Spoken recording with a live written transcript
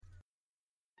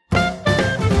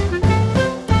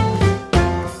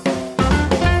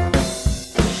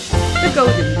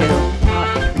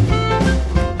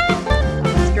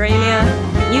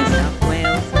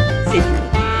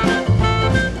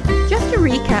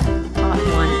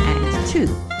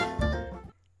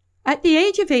At the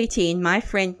age of 18, my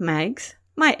friend Mags,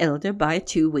 my elder by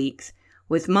 2 weeks,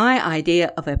 was my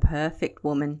idea of a perfect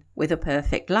woman with a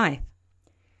perfect life.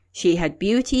 She had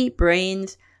beauty,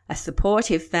 brains, a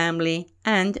supportive family,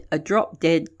 and a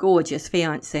drop-dead gorgeous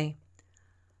fiancé.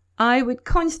 I would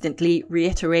constantly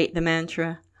reiterate the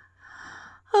mantra,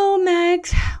 "Oh,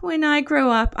 Mags, when I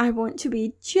grow up, I want to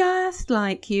be just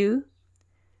like you."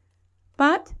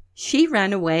 But she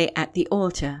ran away at the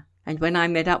altar, and when I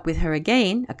met up with her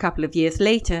again a couple of years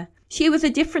later, she was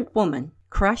a different woman,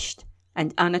 crushed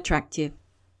and unattractive.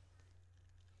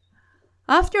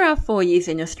 After our 4 years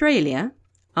in Australia,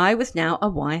 I was now a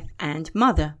wife and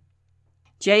mother.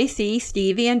 JC,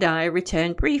 Stevie and I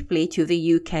returned briefly to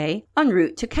the UK en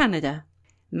route to Canada.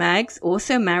 Mags,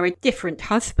 also married different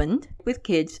husband with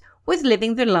kids, was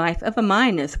living the life of a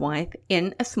miner's wife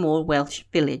in a small Welsh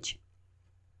village.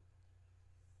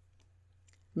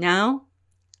 Now,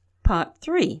 Part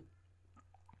 3.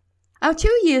 Our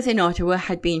 2 years in Ottawa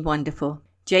had been wonderful.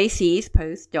 JC's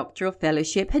postdoctoral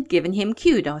fellowship had given him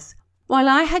kudos, while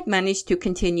I had managed to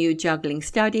continue juggling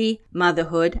study,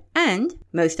 motherhood, and,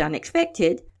 most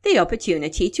unexpected, the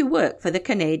opportunity to work for the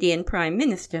Canadian Prime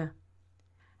Minister.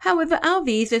 However, our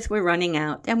visas were running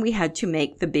out and we had to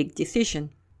make the big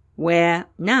decision. Where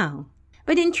now?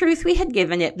 But in truth, we had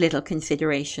given it little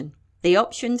consideration. The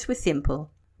options were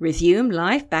simple. Resume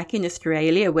life back in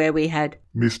Australia where we had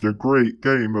missed a great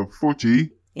game of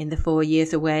footy in the 4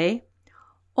 years away,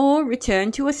 or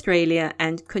return to Australia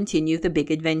and continue the big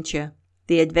adventure.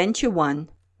 The adventure won.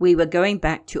 We were going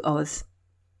back to Oz.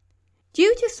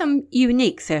 Due to some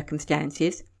unique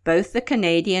circumstances, both the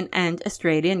Canadian and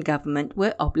Australian government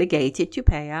were obligated to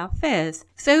pay our fares,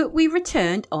 so we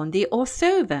returned on the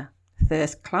Orsover,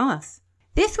 first class.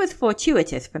 This was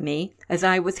fortuitous for me, as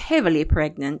I was heavily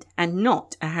pregnant and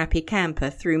not a happy camper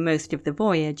through most of the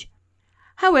voyage.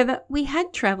 However, we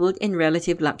had travelled in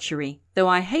relative luxury, though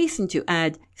I hasten to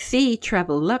add sea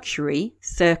travel luxury,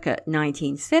 circa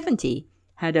 1970,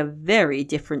 had a very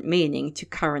different meaning to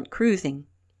current cruising.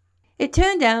 It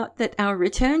turned out that our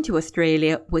return to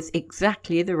Australia was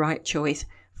exactly the right choice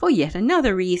for yet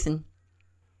another reason.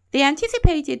 The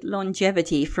anticipated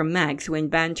longevity from Mags when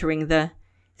bantering the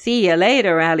 "See you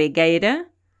later, alligator,"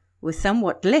 was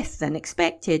somewhat less than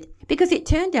expected, because it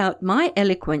turned out my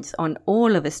eloquence on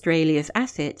all of Australia's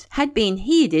assets had been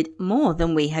heeded more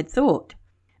than we had thought.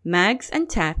 Mags and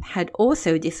Taff had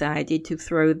also decided to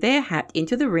throw their hat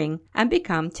into the ring and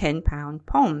become 10-pound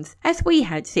poms, as we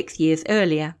had 6 years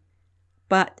earlier.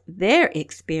 But their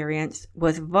experience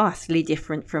was vastly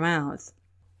different from ours.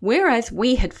 Whereas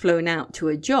we had flown out to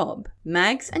a job,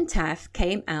 Mags and Taff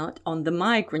came out on the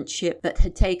migrant ship that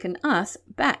had taken us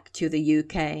back to the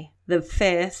UK, the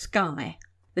Fair Sky.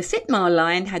 The Sitmar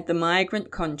line had the migrant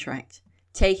contract,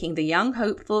 taking the young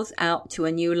hopefuls out to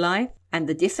a new life and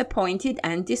the disappointed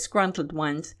and disgruntled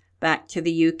ones back to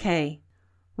the UK.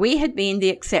 We had been the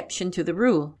exception to the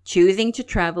rule, choosing to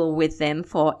travel with them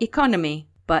for economy,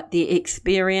 but the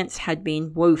experience had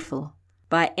been woeful.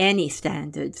 By any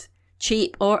standards,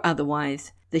 cheap or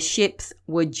otherwise, the ships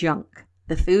were junk,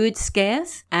 the food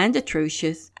scarce and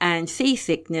atrocious, and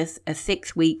seasickness a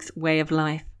 6 weeks way of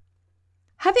life.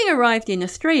 Having arrived in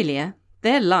Australia,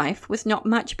 their life was not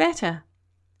much better.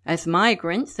 As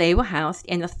migrants, they were housed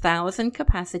in a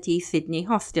 1,000-capacity Sydney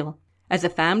hostel. As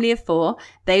a family of 4,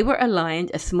 they were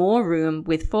aligned a small room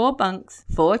with 4 bunks,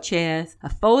 4 chairs, a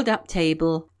fold-up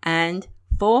table, and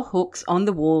 4 hooks on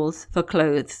the walls for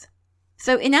clothes.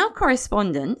 So in our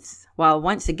correspondence, while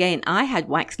once again I had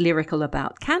waxed lyrical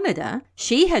about Canada,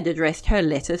 she had addressed her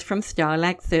letters from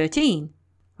Stalag 13.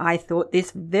 I thought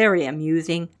this very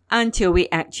amusing until we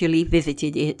actually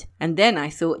visited it, and then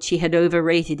I thought she had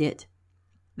overrated it.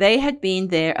 They had been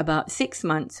there about 6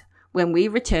 months when we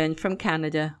returned from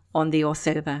Canada on the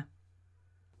Orsover.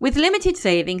 With limited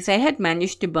savings, they had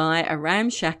managed to buy a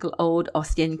ramshackle old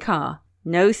Austin car.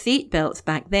 No seat belts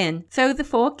back then, so the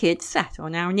 4 kids sat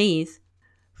on our knees.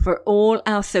 For all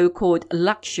our so-called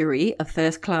luxury of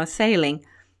first-class sailing,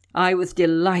 I was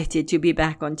delighted to be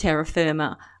back on terra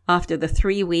firma after the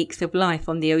 3 weeks of life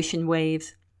on the ocean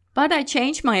waves. But I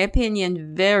changed my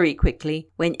opinion very quickly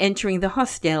when entering the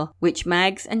hostel which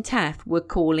Mags and Taff were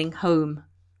calling home.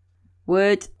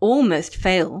 Words almost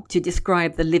fail to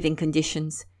describe the living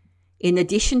conditions. In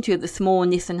addition to the small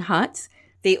Nissen huts,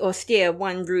 the austere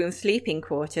one-room sleeping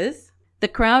quarters, the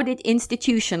crowded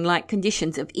institution-like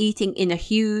conditions of eating in a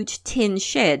huge tin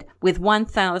shed with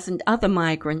 1,000 other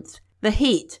migrants, the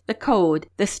heat, the cold,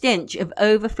 the stench of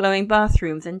overflowing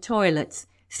bathrooms and toilets,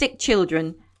 sick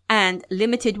children, and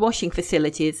limited washing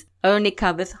facilities only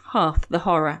covers half the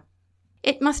horror.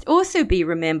 It must also be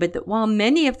remembered that while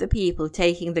many of the people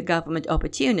taking the government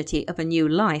opportunity of a new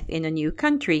life in a new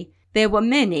country, there were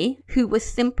many who were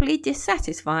simply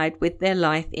dissatisfied with their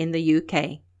life in the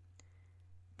UK.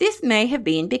 This may have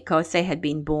been because they had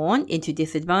been born into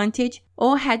disadvantage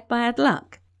or had bad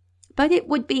luck, but it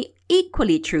would be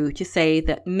equally true to say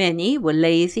that many were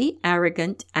lazy,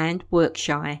 arrogant, and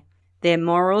work-shy. Their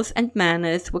morals and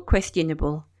manners were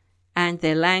questionable, and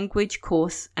their language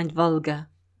coarse and vulgar.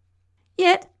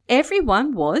 Yet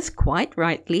everyone was quite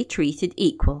rightly treated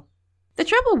equal. The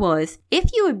trouble was,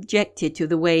 if you objected to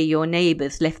the way your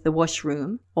neighbours left the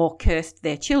washroom, or cursed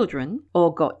their children,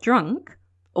 or got drunk,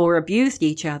 or abused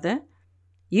each other,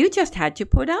 you just had to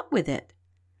put up with it.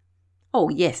 Oh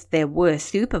yes, there were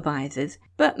supervisors,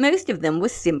 but most of them were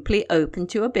simply open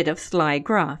to a bit of sly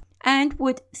graft, and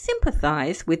would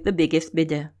sympathise with the biggest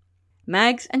bidder.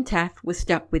 Mags and Taff were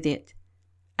stuck with it,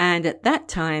 and at that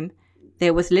time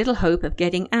there was little hope of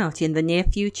getting out in the near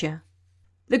future.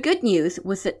 The good news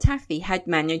was that Taffy had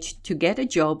managed to get a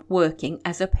job working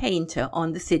as a painter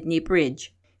on the Sydney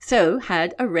Bridge, so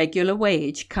had a regular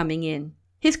wage coming in.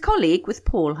 His colleague was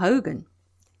Paul Hogan.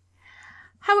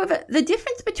 However, the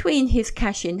difference between his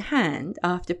cash in hand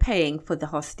after paying for the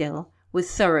hostel was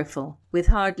sorrowful, with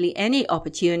hardly any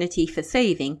opportunity for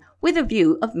saving with a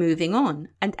view of moving on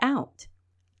and out.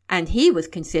 And he was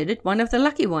considered one of the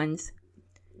lucky ones.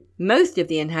 Most of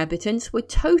the inhabitants were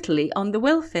totally on the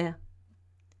welfare.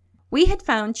 We had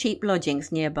found cheap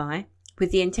lodgings nearby,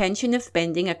 with the intention of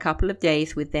spending a couple of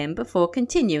days with them before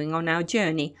continuing on our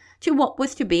journey to what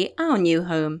was to be our new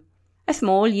home, a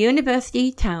small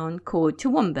university town called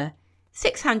Toowoomba,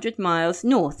 600 miles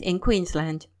north in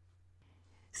Queensland.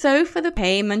 So for the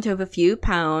payment of a few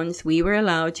pounds we were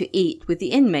allowed to eat with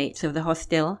the inmates of the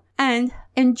hostel and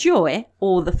enjoy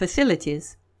all the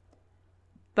facilities.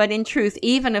 But in truth,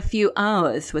 even a few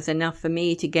hours was enough for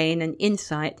me to gain an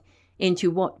insight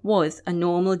into what was a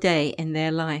normal day in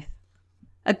their life.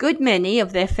 A good many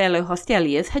of their fellow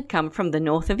hosteliers had come from the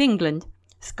north of England.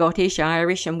 Scottish,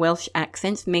 Irish and Welsh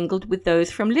accents mingled with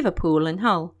those from Liverpool and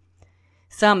Hull,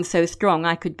 some so strong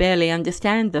I could barely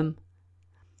understand them.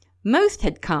 Most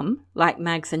had come, like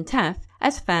Mags and Taff,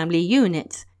 as family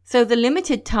units, so the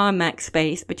limited tarmac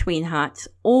space between huts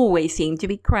always seemed to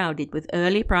be crowded with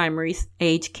early primary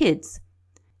age kids.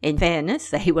 In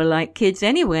fairness, they were like kids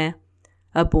anywhere.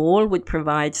 A ball would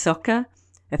provide soccer,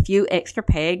 a few extra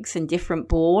pegs and different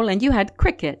ball, and you had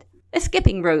cricket. A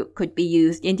skipping rope could be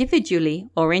used individually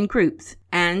or in groups,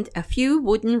 and a few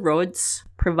wooden rods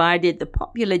provided the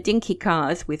popular dinky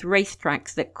cars with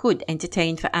racetracks that could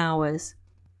entertain for hours.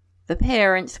 The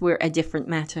parents were a different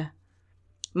matter.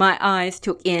 My eyes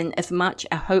took in as much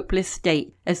a hopeless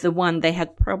state as the one they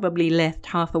had probably left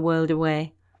half a world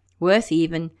away. Worse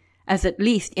even, as at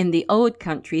least in the old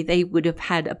country they would have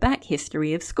had a back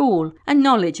history of school and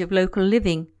knowledge of local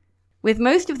living, with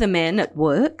most of the men at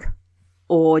work,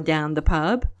 or down the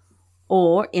pub,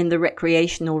 or in the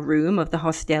recreational room of the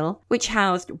hostel, which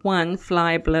housed one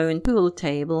fly-blown pool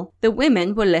table. The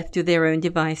women were left to their own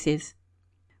devices.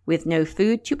 With no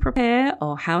food to prepare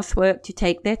or housework to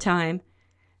take their time,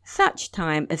 such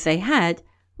time as they had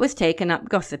was taken up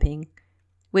gossiping,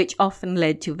 which often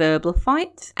led to verbal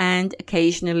fights and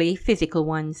occasionally physical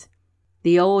ones.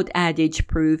 The old adage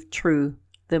proved true.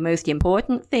 The most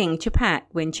important thing to pack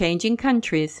when changing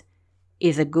countries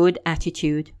is a good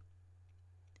attitude.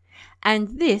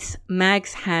 And this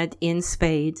Mags had in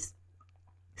spades.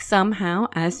 Somehow,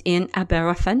 as in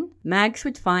Aberystwyth, Mags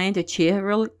would find a cheery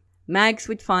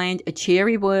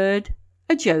word,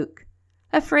 a joke,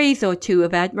 a phrase or two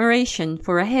of admiration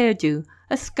for a hairdo,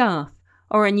 a scarf,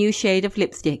 or a new shade of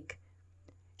lipstick.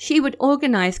 She would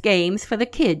organize games for the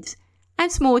kids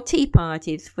and small tea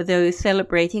parties for those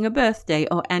celebrating a birthday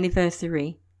or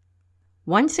anniversary.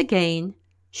 Once again,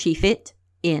 she fit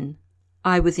in.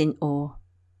 I was in awe.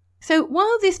 So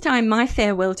while this time my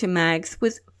farewell to Mags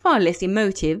was far less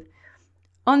emotive,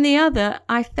 on the other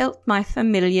I felt my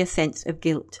familiar sense of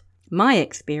guilt. My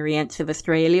experience of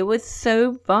Australia was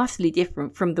so vastly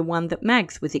different from the one that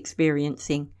Mags was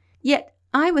experiencing, yet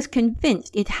I was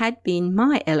convinced it had been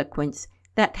my eloquence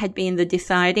that had been the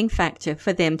deciding factor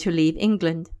for them to leave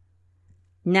England.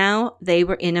 Now they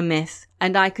were in a mess,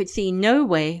 and I could see no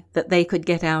way that they could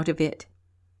get out of it.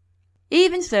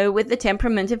 Even so, with the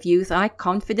temperament of youth, I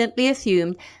confidently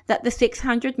assumed that the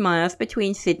 600 miles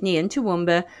between Sydney and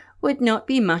Toowoomba would not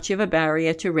be much of a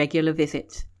barrier to regular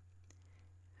visits.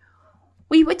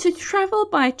 We were to travel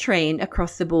by train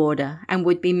across the border and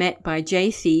would be met by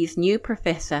JC's new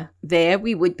professor. There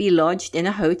we would be lodged in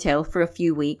a hotel for a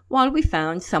few weeks while we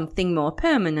found something more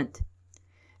permanent.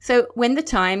 So when the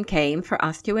time came for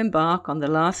us to embark on the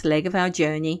last leg of our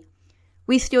journey,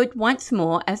 we stood once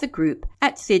more as a group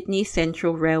at Sydney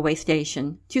Central Railway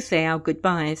Station to say our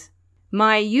goodbyes.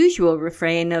 My usual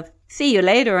refrain of "See you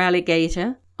later,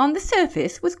 alligator," on the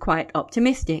surface was quite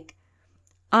optimistic.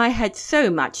 I had so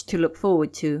much to look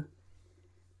forward to.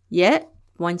 Yet,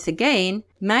 once again,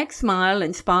 Mag's smile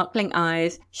and sparkling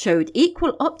eyes showed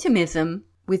equal optimism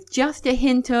with just a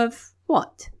hint of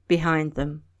what behind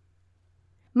them.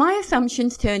 My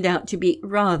assumptions turned out to be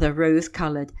rather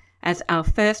rose-coloured, as our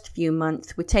first few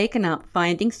months were taken up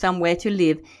finding somewhere to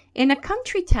live in a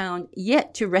country town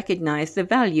yet to recognise the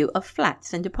value of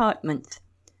flats and apartments.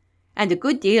 And a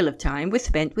good deal of time was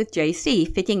spent with JC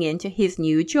fitting into his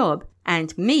new job,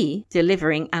 and me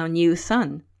delivering our new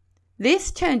son.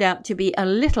 This turned out to be a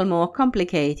little more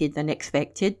complicated than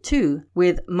expected, too,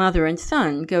 with mother and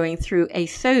son going through a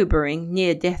sobering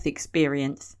near-death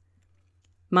experience.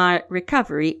 My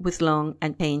recovery was long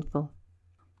and painful.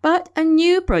 But a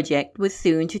new project was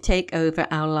soon to take over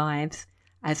our lives,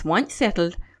 as once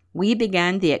settled, we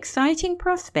began the exciting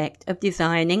prospect of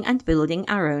designing and building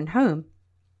our own home.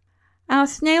 Our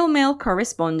snail mail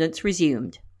correspondence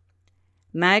resumed.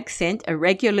 Mag sent a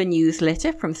regular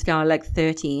newsletter from Starlug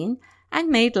 13 and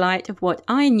made light of what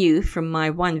I knew from my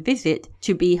one visit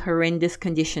to be horrendous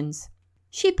conditions.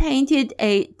 She painted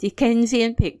a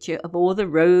Dickensian picture of all the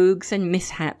rogues and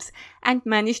mishaps and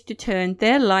managed to turn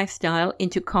their lifestyle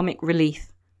into comic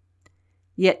relief.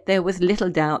 Yet there was little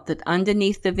doubt that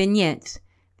underneath the vignettes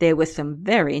there were some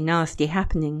very nasty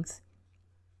happenings.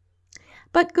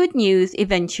 But good news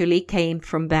eventually came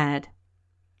from bad.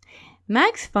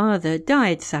 Mag's father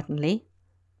died suddenly,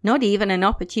 not even an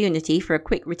opportunity for a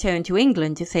quick return to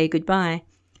England to say goodbye,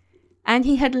 and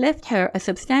he had left her a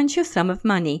substantial sum of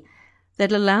money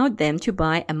that allowed them to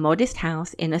buy a modest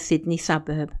house in a Sydney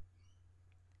suburb.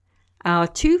 Our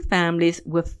two families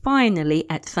were finally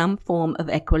at some form of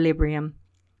equilibrium.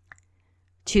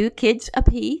 2 kids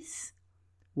apiece,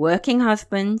 working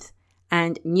husbands,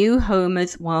 and new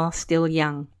homers while still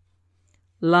young.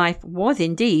 Life was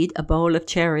indeed a bowl of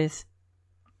cherries.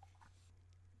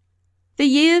 The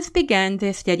years began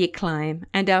their steady climb,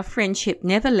 and our friendship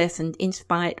never lessened in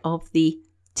spite of the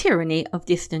tyranny of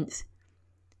distance.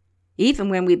 Even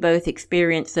when we both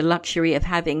experienced the luxury of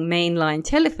having mainline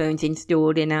telephones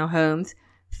installed in our homes,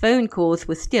 phone calls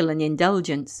were still an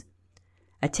indulgence.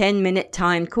 A 10-minute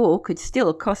timed call could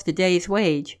still cost a day's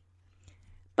wage.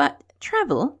 But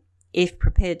travel, if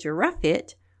prepared to rough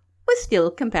it, was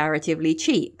still comparatively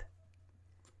cheap.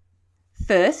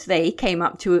 First they came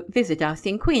up to visit us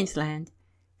in Queensland.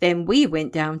 Then we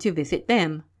went down to visit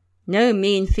them. No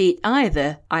mean feat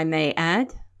either, I may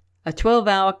add. A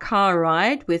 12-hour car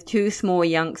ride with 2 small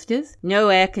youngsters, no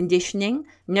air conditioning,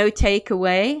 no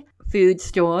takeaway, food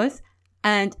stores,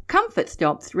 and comfort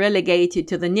stops relegated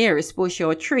to the nearest bush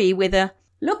or tree with a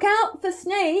 "Look out for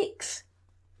snakes"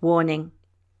 warning.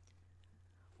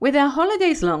 With our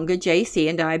holidays longer, JC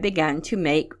and I began to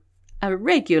make a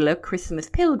regular Christmas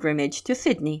pilgrimage to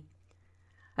Sydney.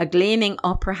 A gleaming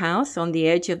opera house on the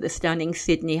edge of the stunning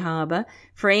Sydney harbour,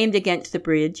 framed against the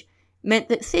bridge, meant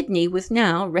that Sydney was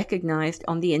now recognised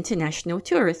on the international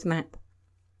tourist map.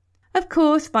 Of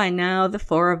course, by now the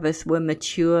 4 of us were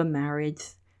mature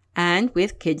marrieds, and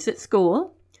with kids at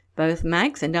school, both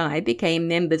Mags and I became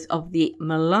members of the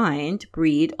maligned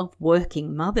breed of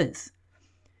working mothers.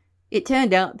 It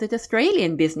turned out that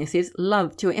Australian businesses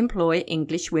loved to employ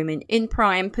English women in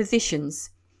prime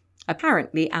positions.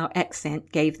 Apparently our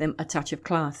accent gave them a touch of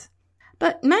class.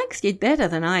 But Mags did better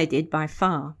than I did by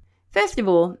far. First of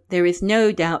all, there is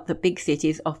no doubt that big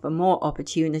cities offer more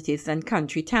opportunities than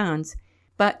country towns,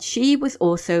 but she was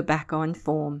also back on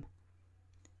form.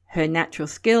 Her natural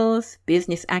skills,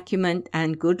 business acumen,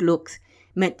 and good looks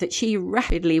meant that she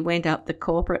rapidly went up the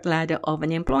corporate ladder of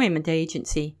an employment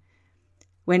agency.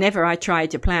 Whenever I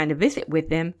tried to plan a visit with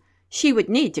them, she would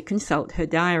need to consult her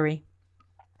diary.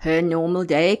 Her normal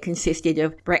day consisted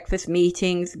of breakfast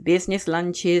meetings, business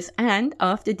lunches, and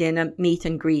after-dinner meet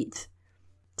and greets.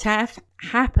 Taft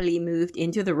happily moved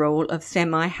into the role of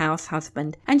semi-house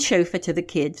husband and chauffeur to the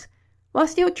kids, while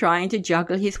still trying to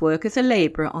juggle his work as a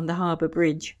labourer on the harbour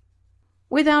bridge.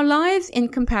 With our lives in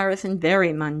comparison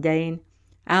very mundane,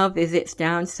 our visits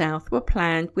down south were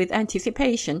planned with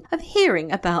anticipation of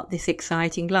hearing about this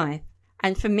exciting life,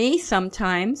 and for me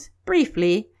sometimes,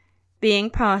 briefly, being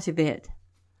part of it.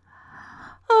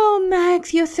 "Oh,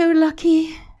 Mags, you're so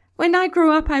lucky. When I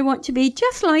grow up I want to be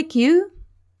just like you."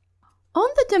 On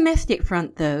the domestic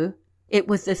front, though, it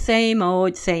was the same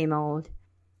old, same old.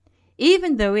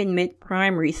 Even though in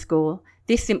mid-primary school,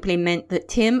 This simply meant that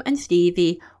Tim and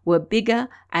Stevie were bigger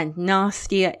and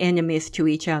nastier enemies to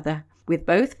each other, with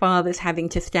both fathers having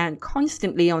to stand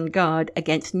constantly on guard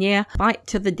against near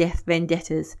fight-to-the-death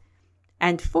vendettas,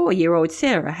 and 4-year-old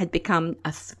Sarah had become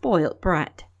a spoilt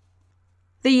brat.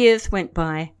 The years went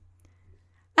by.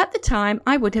 At the time,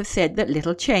 I would have said that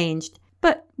little changed,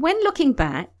 but when looking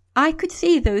back, I could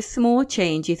see those small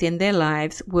changes in their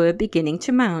lives were beginning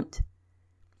to mount.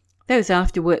 Those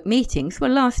after-work meetings were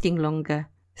lasting longer,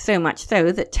 so much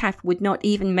so that Taff would not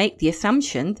even make the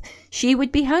assumption she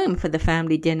would be home for the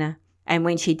family dinner, and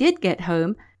when she did get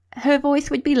home, her voice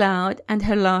would be loud and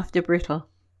her laughter brittle.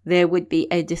 There would be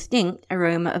a distinct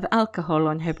aroma of alcohol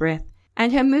on her breath,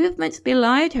 and her movements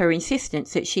belied her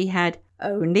insistence that she had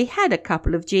only had a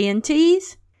couple of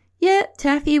G&Ts. Yet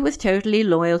Taffy was totally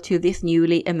loyal to this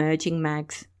newly emerging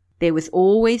Mags. There was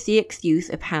always the excuse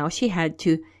of how she had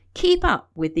to keep up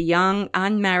with the young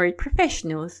unmarried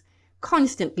professionals,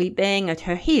 constantly baying at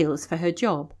her heels for her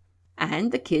job,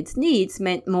 and the kids' needs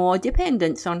meant more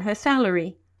dependence on her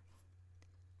salary.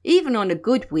 Even on a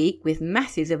good week with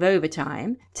masses of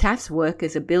overtime, Taff's work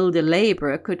as a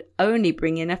builder-labourer could only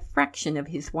bring in a fraction of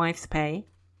his wife's pay.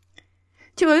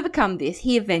 To overcome this,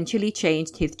 he eventually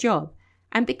changed his job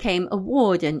and became a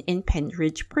warden in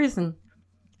Pentridge Prison.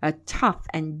 A tough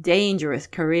and dangerous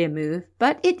career move,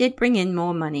 but it did bring in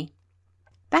more money.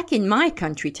 Back in my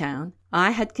country town,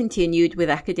 I had continued with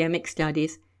academic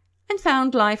studies and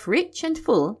found life rich and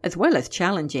full as well as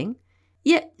challenging.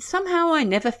 Yet somehow I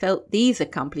never felt these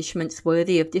accomplishments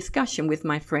worthy of discussion with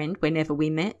my friend whenever we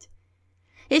met.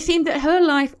 It seemed that her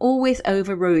life always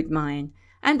overrode mine,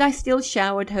 and I still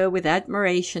showered her with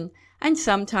admiration and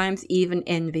sometimes even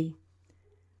envy.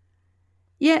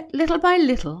 Yet little by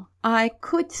little I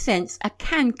could sense a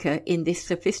canker in this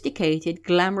sophisticated,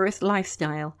 glamorous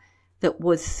lifestyle that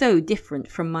was so different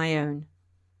from my own.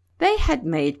 They had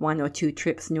made 1 or 2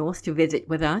 trips north to visit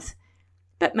with us,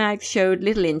 but Mags showed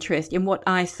little interest in what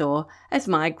I saw as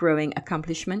my growing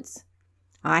accomplishments.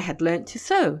 I had learnt to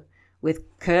sew, with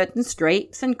curtains,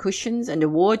 drapes and cushions and a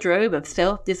wardrobe of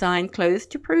self-designed clothes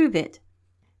to prove it.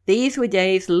 These were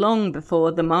days long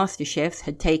before the master chefs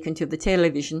had taken to the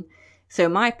television, so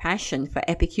my passion for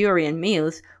Epicurean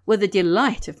meals were the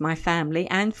delight of my family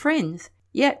and friends.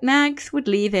 Yet Mags would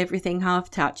leave everything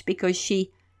half-touched because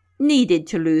she needed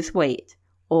to lose weight,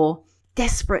 or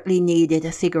desperately needed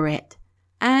a cigarette,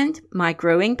 and my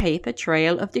growing paper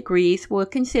trail of degrees were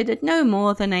considered no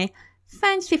more than a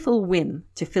fanciful whim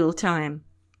to fill time.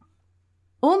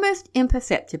 Almost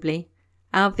imperceptibly,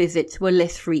 our visits were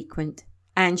less frequent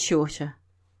and shorter.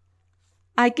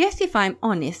 I guess if I'm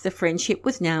honest, the friendship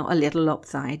was now a little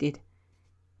lopsided.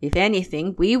 If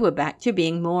anything, we were back to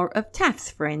being more of Taff's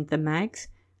friend than Mags,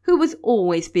 who was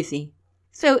always busy.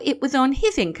 So it was on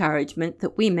his encouragement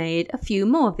that we made a few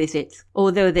more visits,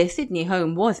 although their Sydney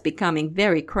home was becoming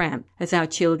very cramped as our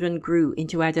children grew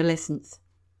into adolescence.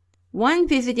 One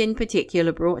visit in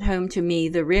particular brought home to me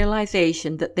the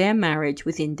realization that their marriage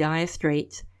was in dire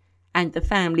straits, and the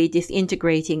family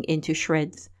disintegrating into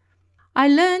shreds. I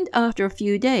learned after a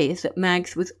few days that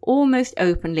Mags was almost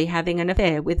openly having an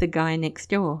affair with the guy next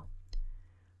door.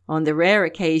 On the rare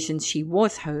occasions she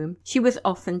was home, she was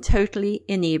often totally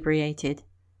inebriated.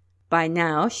 By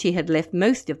now she had left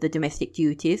most of the domestic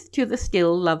duties to the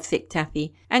still lovesick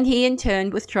Taffy, and he in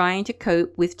turn was trying to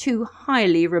cope with 2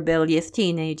 highly rebellious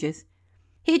teenagers.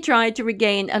 He tried to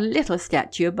regain a little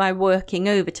stature by working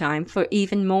overtime for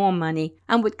even more money,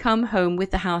 and would come home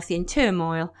with the house in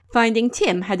turmoil, finding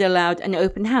Tim had allowed an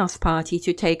open house party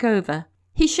to take over.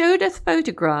 He showed us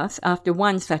photographs after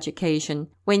one such occasion,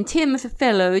 when Tim's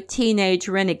fellow teenage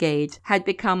renegades had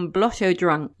become blotto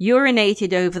drunk,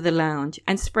 urinated over the lounge,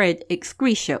 and spread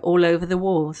excreta all over the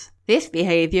walls. This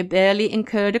behaviour barely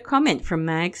incurred a comment from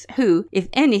Mags, who, if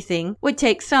anything, would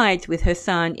take sides with her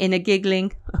son in a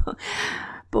giggling,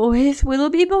 "Boys will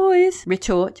be boys,"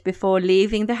 retort before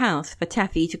leaving the house for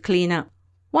Taffy to clean up.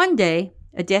 One day,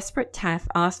 a desperate Taff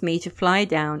asked me to fly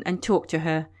down and talk to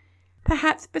her,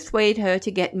 perhaps persuade her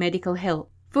to get medical help.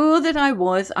 Fool that I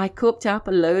was, I cooked up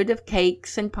a load of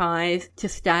cakes and pies to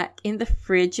stack in the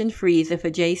fridge and freezer for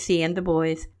JC and the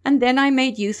boys, and then I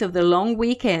made use of the long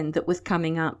weekend that was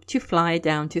coming up to fly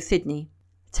down to Sydney.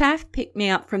 Taff picked me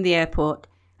up from the airport,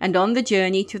 and on the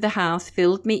journey to the house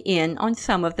filled me in on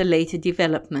some of the later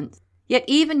developments. Yet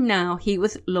even now he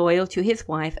was loyal to his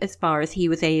wife as far as he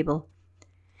was able.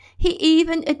 He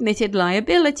even admitted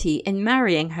liability in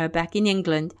marrying her back in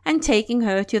England and taking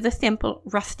her to the simple,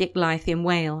 rustic life in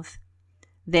Wales.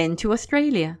 Then to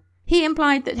Australia. He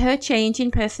implied that her change in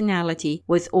personality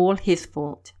was all his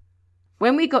fault.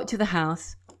 When we got to the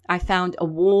house, I found a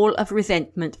wall of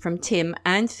resentment from Tim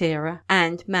and Sarah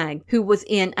and Mag, who was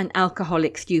in an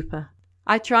alcoholic stupor.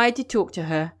 I tried to talk to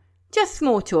her, just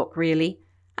small talk really,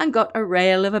 and got a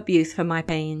rail of abuse for my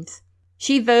pains.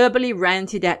 She verbally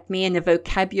ranted at me in a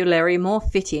vocabulary more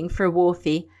fitting for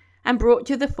Wharfie, and brought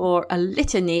to the fore a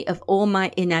litany of all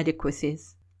my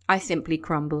inadequacies. I simply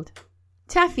crumbled.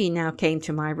 Taffy now came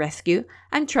to my rescue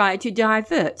and tried to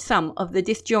divert some of the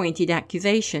disjointed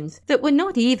accusations that were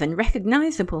not even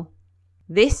recognizable.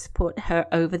 This put her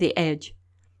over the edge.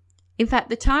 In fact,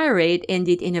 the tirade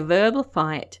ended in a verbal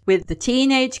fight, with the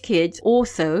teenage kids,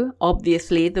 also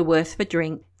obviously the worse for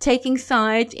drink, taking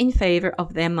sides in favor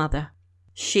of their mother.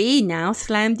 She now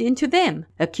slammed into them,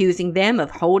 accusing them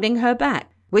of holding her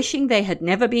back, wishing they had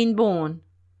never been born.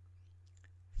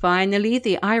 Finally,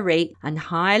 the irate and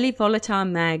highly volatile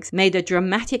Mags made a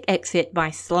dramatic exit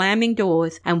by slamming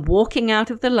doors and walking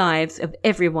out of the lives of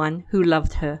everyone who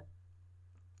loved her.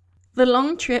 The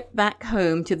long trip back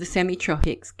home to the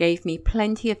semi-tropics gave me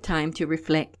plenty of time to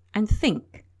reflect and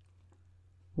think.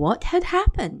 What had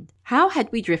happened? How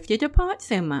had we drifted apart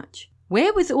so much?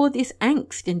 Where was all this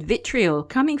angst and vitriol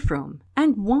coming from?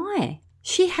 And why?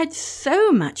 She had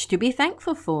so much to be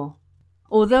thankful for.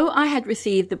 Although I had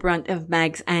received the brunt of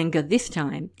Mag's anger this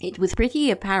time, it was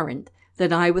pretty apparent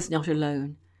that I was not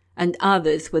alone, and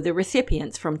others were the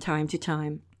recipients from time to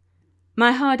time.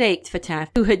 My heart ached for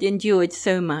Taff, who had endured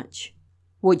so much.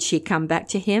 Would she come back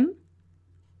to him?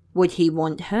 Would he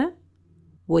want her?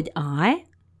 Would I?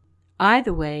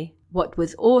 Either way, what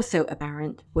was also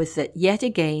apparent was that yet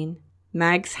again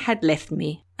Mags had left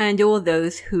me, and all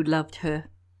those who loved her.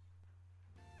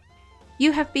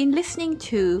 You have been listening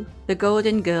to The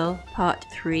Golden Girl Part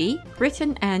 3,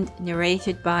 written and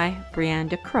narrated by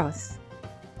Brianda Cross.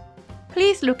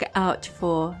 Please look out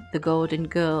for The Golden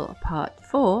Girl Part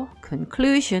 4,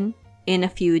 Conclusion, in a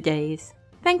few days.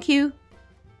 Thank you.